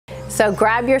So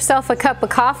grab yourself a cup of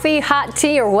coffee, hot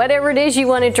tea, or whatever it is you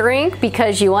want to drink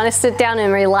because you want to sit down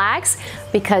and relax,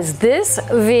 because this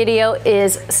video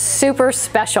is super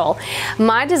special.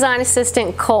 My design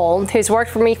assistant, Cole, who's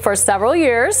worked for me for several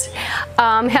years,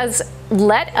 has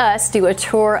let us do a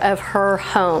tour of her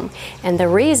home. And the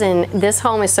reason this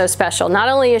home is so special, not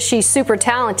only is she super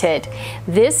talented,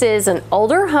 this is an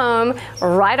older home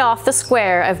right off the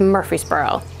square of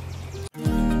Murfreesboro.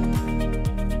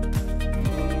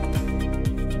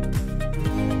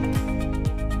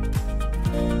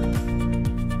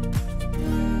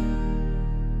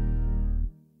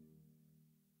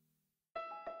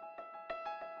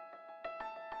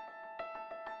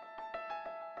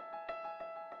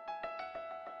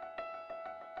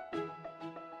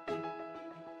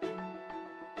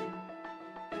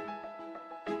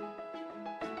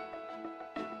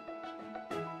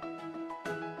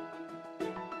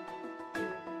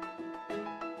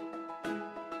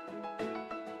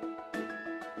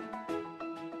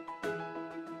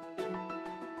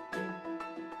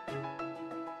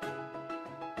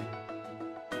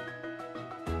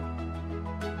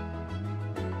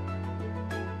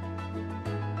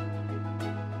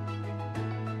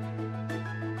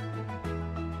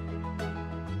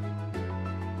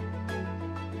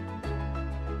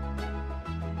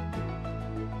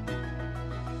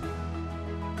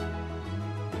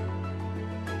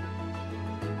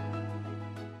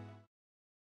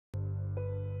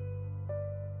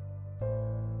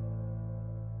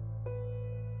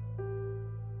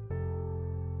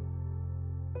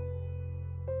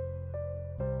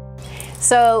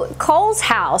 So Cole's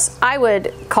house, I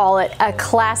would call it a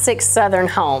classic Southern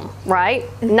home, right?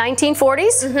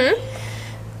 1940s?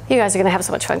 Mm-hmm. You guys are gonna have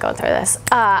so much fun going through this.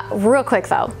 Real quick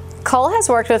though, Cole has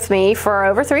worked with me for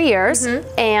over 3 years,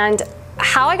 and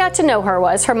how I got to know her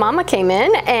was her mama came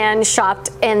in and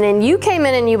shopped, and then you came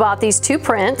in and you bought these 2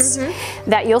 prints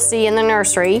that you'll see in the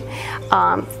nursery.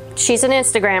 She's an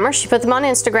Instagrammer. She put them on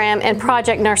Instagram, and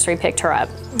Project Nursery picked her up.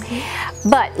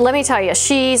 But let me tell you,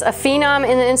 she's a phenom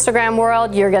in the Instagram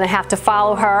world. You're gonna have to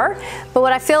follow her. But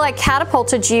what I feel like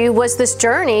catapulted you was this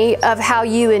journey of how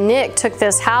you and Nick took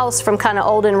this house from kind of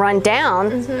old and run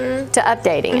down to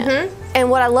updating it.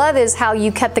 And what I love is how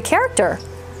you kept the character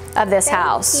of this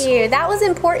house. Thank you. That was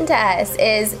important to us,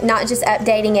 is not just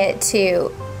updating it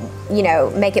to, you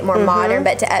know, make it more modern,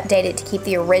 but to update it to keep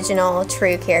the original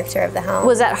true character of the home.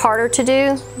 Was that harder to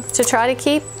do, to try to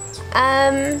keep?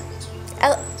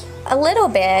 A little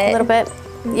bit. A little bit.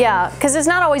 Yeah, because it's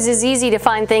not always as easy to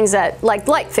find things that, like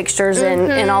light fixtures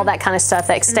and all that kind of stuff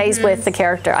that stays with the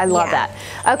character. I love that.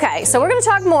 Okay, so we're going to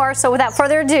talk more. So without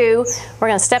further ado, we're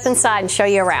going to step inside and show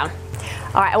you around.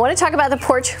 All right, I want to talk about the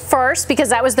porch first because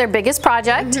that was their biggest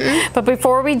project. But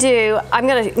before we do,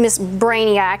 Miss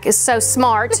Brainiac is so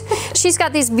smart. She's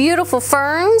got these beautiful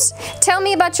ferns. Tell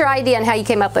me about your idea and how you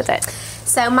came up with it.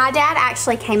 So my dad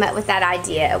actually came up with that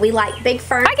idea. We like big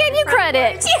ferns. I gave you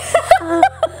credit.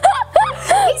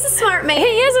 He's a smart man. He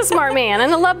is a smart man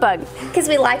and a love bug. Because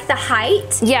we like the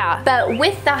height. Yeah. But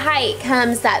with the height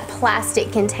comes that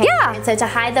plastic container. Yeah. And so to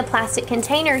hide the plastic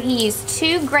container, he used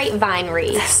 2 grapevine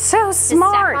wreaths. So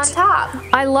smart. To step on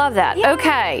top. I love that. Yeah.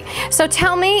 Okay. So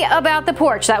tell me about the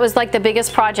porch. That was like the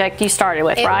biggest project you started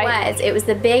with, right? It was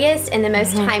the biggest and the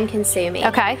most time consuming.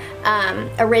 Okay.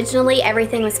 Originally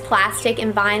everything was plastic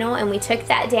and vinyl, and we took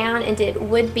that down and did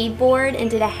wood beadboard and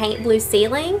did a haint blue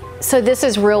ceiling. So this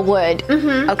is real wood.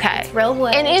 Okay. It's real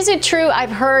wood. And is it true, I've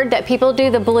heard that people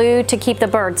do the blue to keep the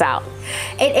birds out?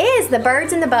 It is, the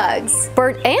birds and the bugs.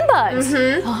 Bird and bugs?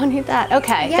 Oh, I need that.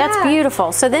 Okay, that's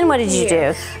beautiful. So then what did you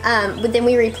do? But then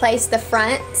we replaced the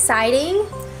front siding.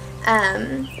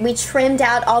 We trimmed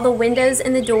out all the windows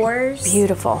and the doors.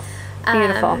 Beautiful.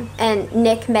 Beautiful. And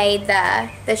Nick made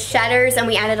the shutters, and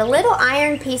we added a little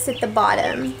iron piece at the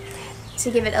bottom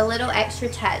to give it a little extra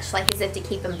touch, like as if to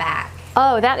keep them back.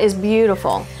 Oh, that is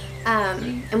beautiful.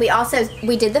 And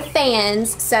we did the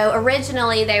fans. So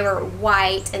originally they were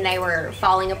white and they were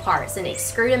falling apart. So Nick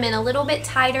screwed them in a little bit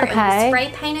tighter and we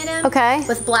spray painted them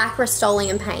with black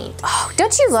Rust-Oleum paint. Oh,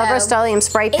 don't you love Rust-Oleum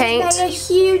spray paint? It made a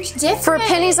huge difference. For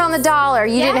pennies on the dollar,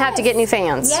 you didn't have to get new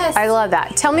fans. Yes. I love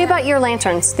that. Tell me about your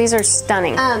lanterns. These are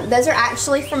stunning. Those are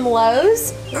actually from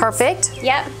Lowe's. Perfect.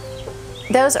 Yep.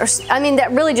 Those are, I mean,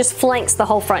 that really just flanks the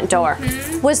whole front door.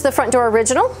 Was the front door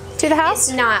original to the house?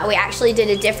 It's not. We actually did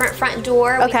a different front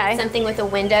door. We did something with a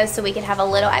window so we could have a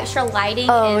little extra lighting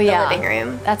in the living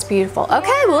room. That's beautiful.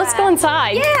 Okay, well, let's go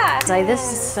inside. Yeah.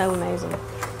 This is so amazing.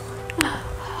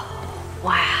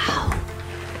 Wow.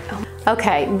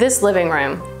 Okay, this living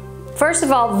room. First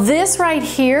of all, this right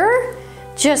here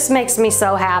just makes me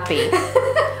so happy.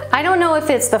 I don't know if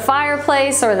it's the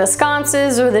fireplace or the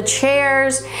sconces or the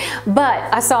chairs,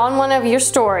 but I saw in one of your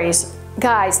stories,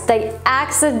 guys, they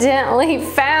accidentally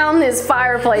found this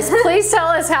fireplace. Please tell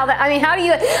us how that, how do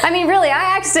you, really,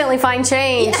 I accidentally find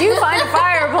change. You find a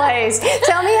fireplace.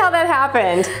 Tell me how that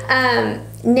happened.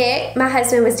 Nick, my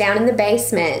husband, was down in the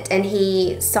basement and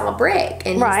he saw brick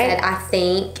and he said, I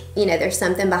think, there's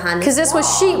something behind this. Because this was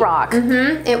sheetrock.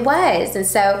 It was. And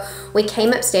so we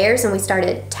came upstairs and we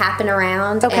started tapping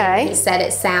around. Okay. And he said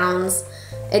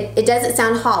it doesn't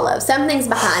sound hollow. Something's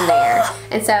behind there.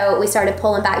 And so we started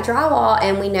pulling back drywall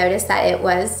and we noticed that it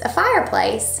was a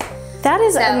fireplace. That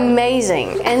is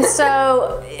amazing. And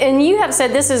so, and you have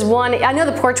said this is one, I know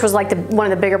the porch was like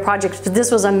one of the bigger projects, but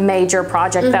this was a major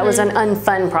project. That was an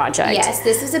unfun project. Yes,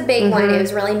 this was a big one. It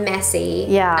was really messy.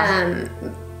 Yeah.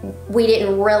 We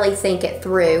didn't really think it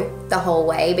through the whole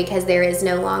way because there is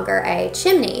no longer a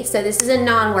chimney. So this is a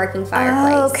non-working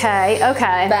fireplace.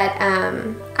 Okay. But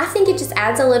I think it just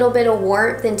adds a little bit of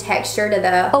warmth and texture to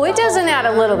the it doesn't add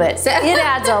a little bit. It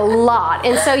adds a lot.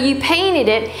 And so you painted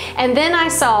it, and then I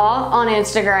saw on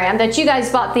Instagram that you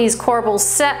guys bought these corbels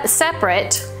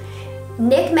separate.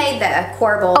 Nick made the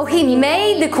corbels. Oh, he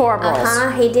made the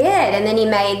corbels. He did. And then he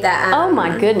made the... oh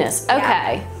my goodness.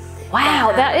 Okay.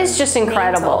 Wow, that is just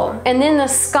incredible. Mantle. And then the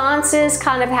sconces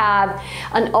kind of have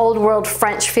an old world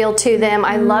French feel to them.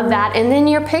 I love that. And then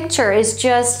your picture is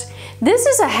just, this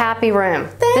is a happy room.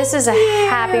 This is a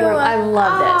happy room. I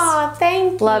love this. Oh,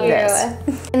 thank you. Love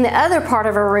this. In the other part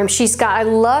of her room, I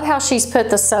love how she's put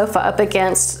the sofa up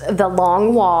against the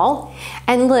long wall.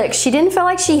 And look, she didn't feel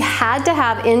like she had to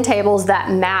have end tables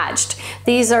that matched.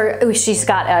 She's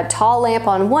got a tall lamp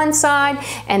on one side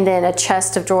and then a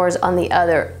chest of drawers on the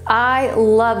other. I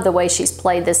love the way she's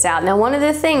played this out. Now, one of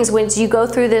the things when you go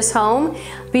through this home,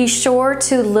 be sure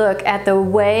to look at the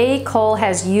way Cole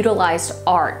has utilized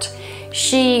art.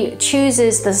 She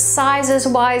chooses the sizes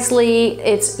wisely,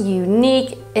 it's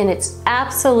unique, and it's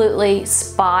absolutely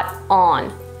spot on.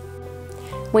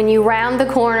 When you round the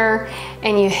corner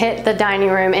and you hit the dining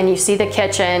room and you see the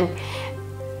kitchen,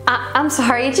 I'm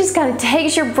sorry, it just kind of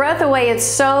takes your breath away. It's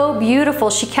so beautiful.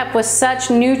 She kept with such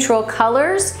neutral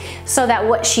colors so that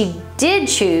what she did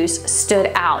choose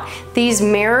stood out. These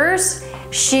mirrors,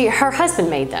 her husband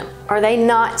made them. Are they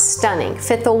not stunning?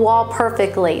 Fit the wall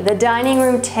perfectly. The dining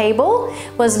room table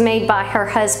was made by her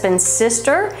husband's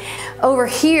sister. Over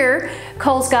here,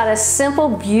 Cole's got a simple,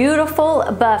 beautiful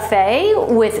buffet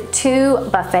with 2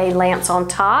 buffet lamps on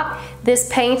top. This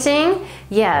painting,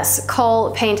 yes,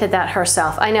 Cole painted that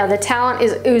herself. I know the talent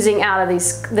is oozing out of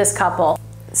this couple.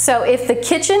 So if the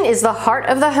kitchen is the heart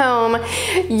of the home,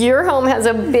 your home has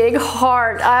a big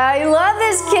heart. I love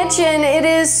this kitchen. It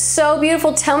is so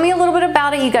beautiful. Tell me a little bit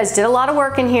about it. You guys did a lot of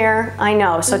work in here. I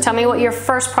know. So tell me what your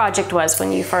first project was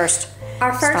when you first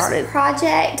Our first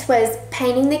project was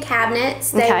painting the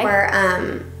cabinets. They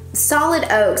were solid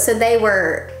oak, so they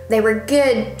were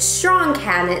good, strong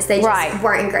cabinets. They just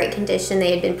weren't in great condition.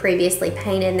 They had been previously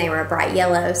painted and they were a bright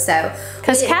yellow. So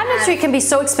because cabinetry can be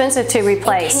so expensive to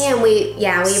replace. We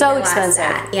so expensive.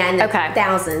 That. Yeah,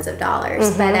 thousands of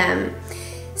dollars. But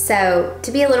so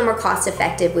to be a little more cost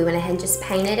effective, we went ahead and just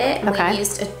painted it. And we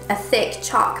used a thick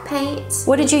chalk paint.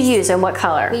 What did you use and what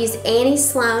color? We used Annie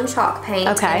Sloan chalk paint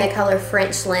in the color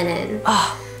French linen.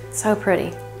 Oh, so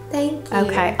pretty. Thank you.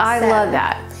 Okay, I love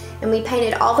that. And we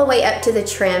painted all the way up to the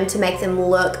trim to make them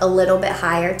look a little bit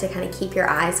higher to kind of keep your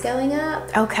eyes going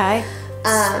up. Okay.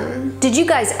 Did you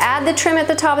guys add the trim at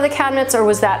the top of the cabinets, or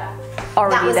was that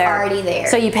already there? That was already there.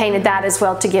 So you painted that as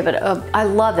well to give it a, I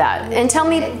love that. And tell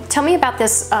me about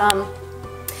this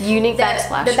unique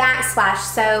backsplash. The backsplash.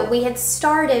 So we had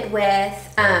started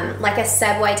with like a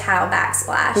subway tile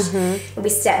backsplash. And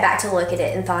we stepped back to look at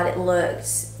it and thought it looked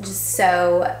just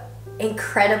so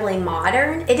incredibly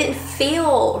modern. It didn't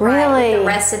feel right with the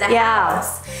rest of the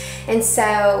house. And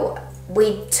so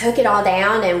we took it all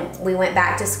down and we went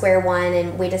back to square one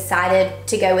and we decided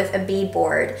to go with a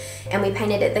beadboard and we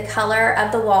painted it the color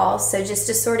of the walls, so just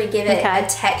to sort of give it a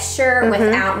texture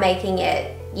without making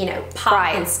it, you know,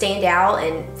 pop and stand out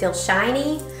and feel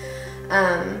shiny.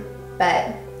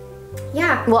 But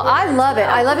yeah. Well, I love it.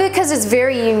 I love it because it's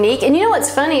very unique. And you know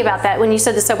what's funny about that when you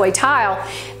said the subway tile,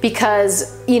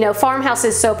 because, you know, farmhouse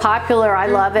is so popular. I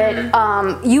love it.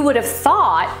 You would have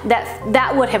thought that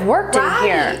that would have worked in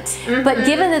here. But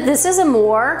given that this is a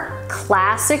more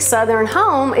classic Southern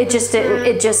home, it just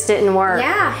didn't work.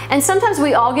 Yeah. And sometimes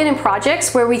we all get in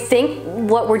projects where we think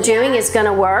what we're doing is going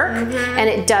to work and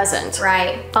it doesn't.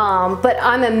 Right. But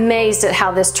I'm amazed at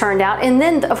how this turned out. And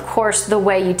then, of course, the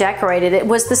way you decorated it.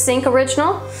 Was the sink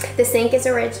original? The sink is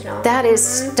original. That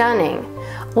is stunning.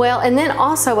 Well, and then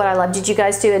also what I love, did you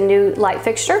guys do a new light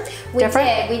fixture? We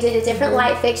did. We did a different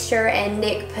light fixture, and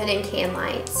Nick put in can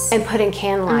lights. And put in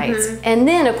can lights. And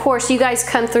then, of course, you guys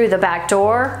come through the back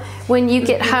door when you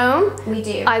get home. We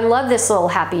do. I love this little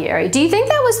happy area. Do you think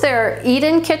that was their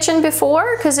eat-in kitchen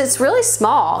before? Because it's really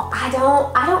small. I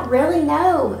don't really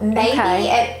know. Maybe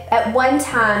at one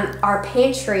time our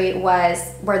pantry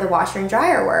was where the washer and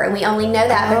dryer were, and we only know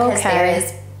that because there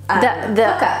is the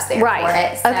hookups there for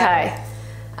it. So, okay.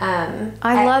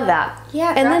 I love that.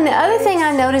 Yeah. And then the other thing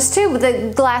I noticed too, with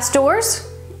the glass doors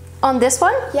on this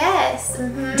one. Yes.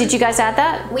 Did you guys add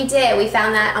that? We did. We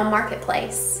found that on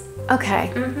Marketplace.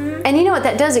 Okay. And you know what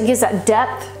that does? It gives that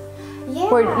depth. Yeah.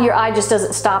 Where your eye just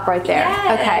doesn't stop right there.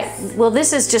 Yes. Okay. Well,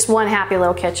 this is just one happy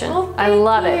little kitchen. Well, I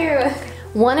love thank it.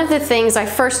 One of the things I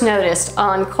first noticed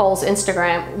on Cole's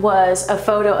Instagram was a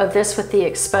photo of this with the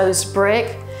exposed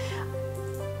brick.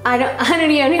 I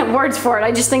don't even have words for it.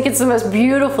 I just think it's the most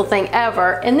beautiful thing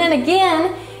ever. And then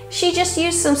again, she just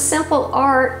used some simple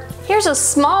art. Here's a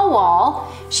small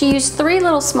wall. She used 3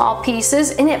 little small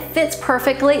pieces and it fits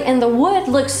perfectly, and the wood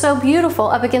looks so beautiful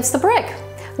up against the brick.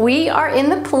 We are in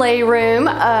the playroom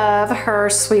of her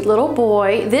sweet little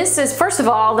boy. This is, first of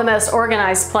all, the most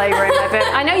organized playroom I've been.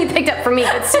 I know you picked up for me,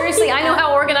 but seriously, I know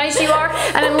how organized you are,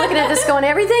 and I'm looking at this going,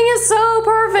 everything is so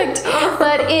perfect.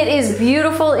 But it is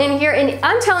beautiful in here, and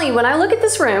I'm telling you, when I look at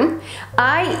this room,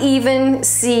 I even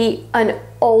see an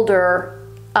older,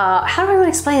 how do I want to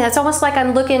explain that? It's almost like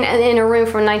I'm looking in a room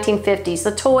from 1950s.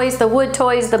 The toys, the wood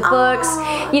toys, the books.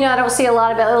 You know, I don't see a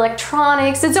lot of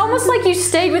electronics. It's almost like you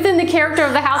stayed within the character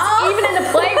of the house, even in the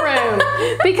playroom,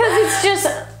 because it's just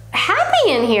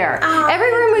happy in here.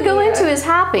 Every room we go into is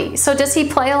happy. So does he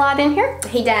play a lot in here?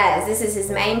 He does. This is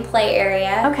his main play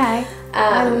area. Okay.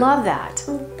 I love that.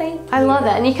 Thank you. I love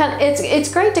that. And you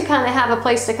it's great to kind of have a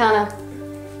place to kind of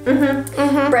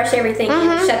brush everything in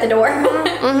and shut the door.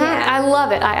 Yeah. I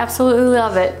love it. I absolutely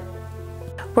love it.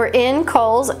 We're in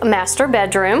Cole's master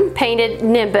bedroom, painted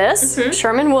Nimbus,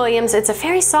 Sherwin-Williams. It's a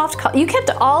very soft color. You kept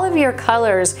all of your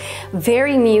colors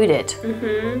very muted.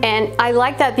 And I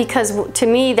like that because to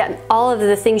me, that all of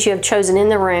the things you have chosen in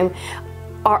the room,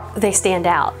 they stand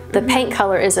out. The paint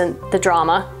color isn't the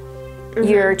drama.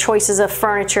 Your choices of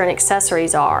furniture and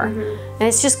accessories are. And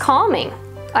it's just calming.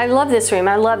 I love this room.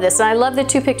 I love this. And I love the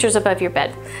 2 pictures above your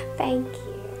bed. Thank you.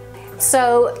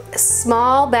 So,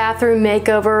 small bathroom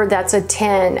makeover, that's a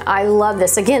 10. I love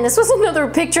this. Again, this was another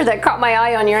picture that caught my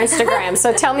eye on your Instagram.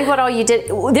 So tell me what all you did.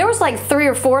 There was like 3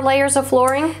 or 4 layers of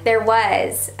flooring? There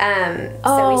was.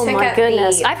 Oh my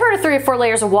goodness. I've heard of 3 or 4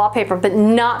 layers of wallpaper, but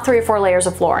not 3 or 4 layers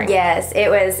of flooring. Yes, it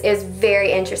was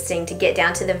very interesting to get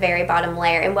down to the very bottom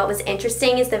layer. And what was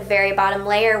interesting is the very bottom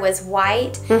layer was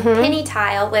white penny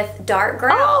tile with dark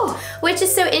grout, which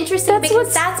is so interesting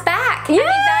because that's back.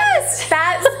 Yes!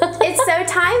 I mean, it's so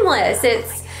timeless.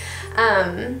 It's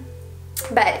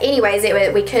but anyways,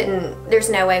 we couldn't, there's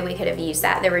no way we could have used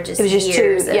that. There were just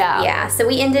years of, yeah. So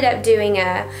we ended up doing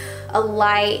a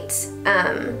light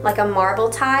like a marble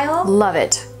tile. Love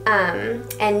it.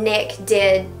 And Nick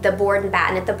did the board and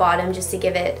batten at the bottom just to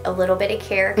give it a little bit of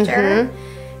character.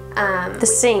 The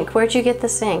sink, where'd you get the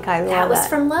sink? I love that. That was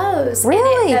from Lowe's.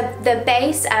 Really? And the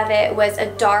base of it was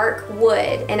a dark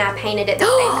wood, and I painted it the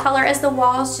same color as the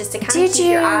walls just to kind of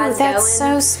keep your eyes going. That's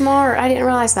so smart. I didn't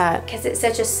realize that. Because it's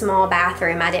such a small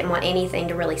bathroom, I didn't want anything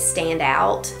to really stand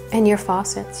out. And your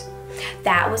faucets?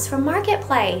 That was from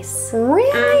Marketplace.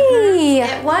 Really?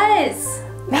 It was.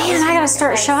 Man, I gotta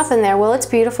start shopping there. Well, it's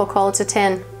beautiful, Cole. It's a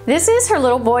 10. This is her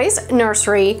little boy's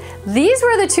nursery. These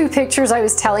were the 2 pictures I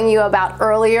was telling you about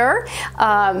earlier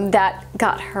that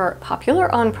got her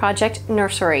popular on Project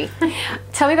Nursery.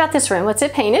 Tell me about this room. What's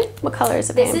it painted? What color is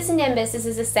it painted? This is Nimbus. This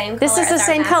is the same color. This is the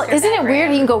same color. Isn't it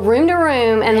weird? You can go room to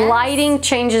room and lighting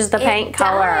changes the paint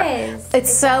color.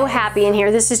 It's so happy in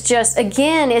here. This is just,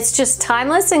 again, it's just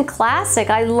timeless and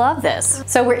classic. I love this.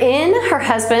 So we're in her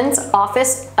husband's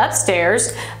office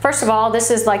upstairs. First of all, this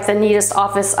is like the neatest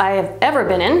office I have ever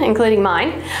been in, including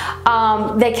mine.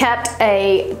 They kept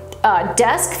a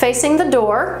desk facing the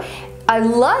door. I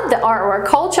love the artwork.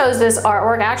 Cole chose this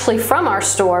artwork actually from our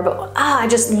store, but I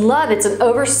just love it. It's an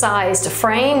oversized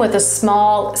frame with a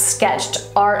small sketched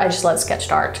art. I just love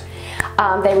sketched art.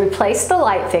 They replaced the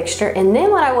light fixture, and then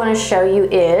what I want to show you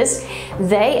is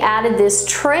they added this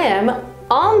trim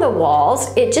on the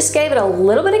walls. It just gave it a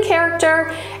little bit of character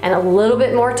and a little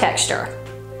bit more texture.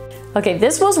 Okay,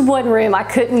 this was one room I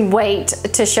couldn't wait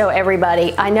to show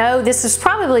everybody. I know this is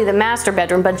probably the master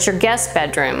bedroom, but it's your guest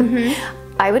bedroom.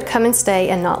 I would come and stay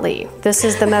and not leave. This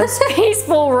is the most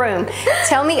peaceful room.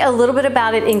 Tell me a little bit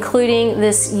about it, including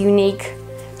this unique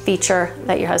feature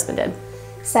that your husband did.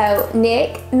 So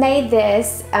Nick made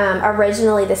this,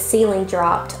 originally the ceiling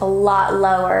dropped a lot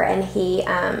lower, and he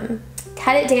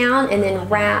cut it down and then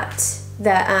wrapped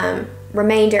the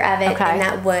remainder of it in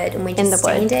that wood, and we just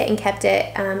stained it and kept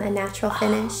it a natural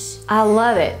finish. I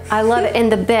love it. I love it. And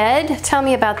the bed, tell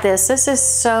me about this. This is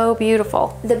so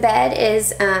beautiful. The bed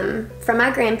is from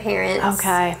my grandparents.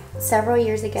 Several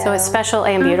years ago. So it's special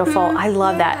and beautiful. I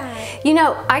love that. You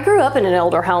know, I grew up in an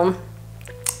older home,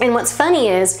 and what's funny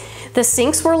is the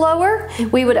sinks were lower.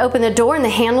 We would open the door and the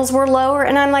handles were lower,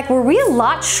 and I'm like, were we a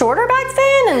lot shorter back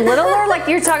then and littler? Like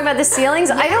you're talking about the ceilings?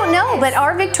 I don't know, but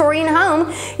our Victorian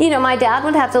home, you know, my dad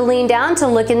would have to lean down to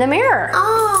look in the mirror.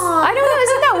 Oh, I don't know,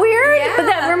 isn't that weird? But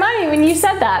that reminded me when you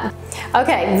said that.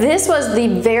 Okay, this was the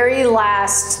very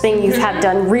last thing you have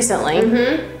done recently.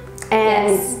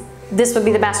 And this would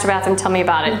be the master bathroom. Tell me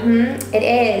about it. It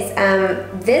is.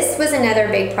 This was another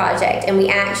big project, and we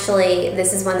actually,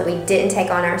 this is one that we didn't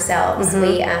take on ourselves.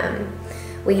 We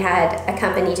had a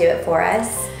company do it for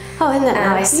us. Oh, isn't that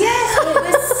nice? Yes, it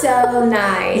was so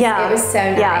nice. It was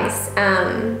so nice.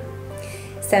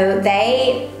 So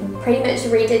they pretty much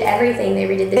redid everything. They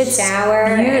redid the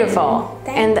shower. Beautiful.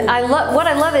 And I love, what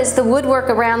I love is the woodwork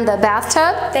around the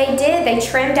bathtub. They did. They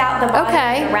trimmed out the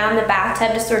bottom around the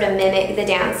bathtub to sort of mimic the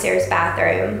downstairs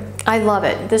bathroom. I love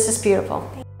it. This is beautiful.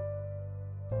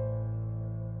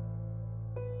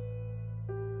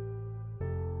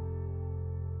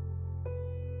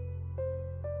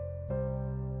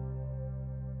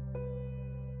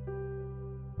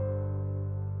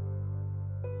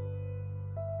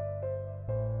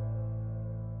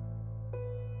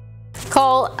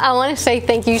 Cole, I want to say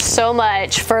thank you so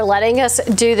much for letting us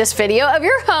do this video of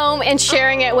your home and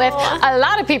sharing it with a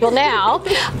lot of people now.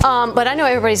 But I know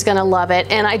everybody's going to love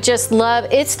it, and I just love,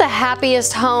 it's the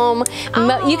happiest home.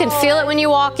 You can feel it when you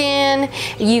walk in.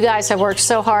 You guys have worked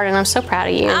so hard, and I'm so proud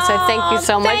of you. And so thank you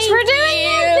so much for doing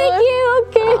it. Thank you.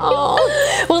 Okay.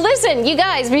 Well, listen, you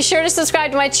guys, be sure to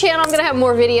subscribe to my channel. I'm going to have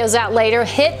more videos out later.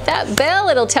 Hit that bell.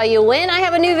 It'll tell you when I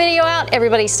have a new video out.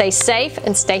 Everybody stay safe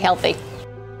and stay healthy.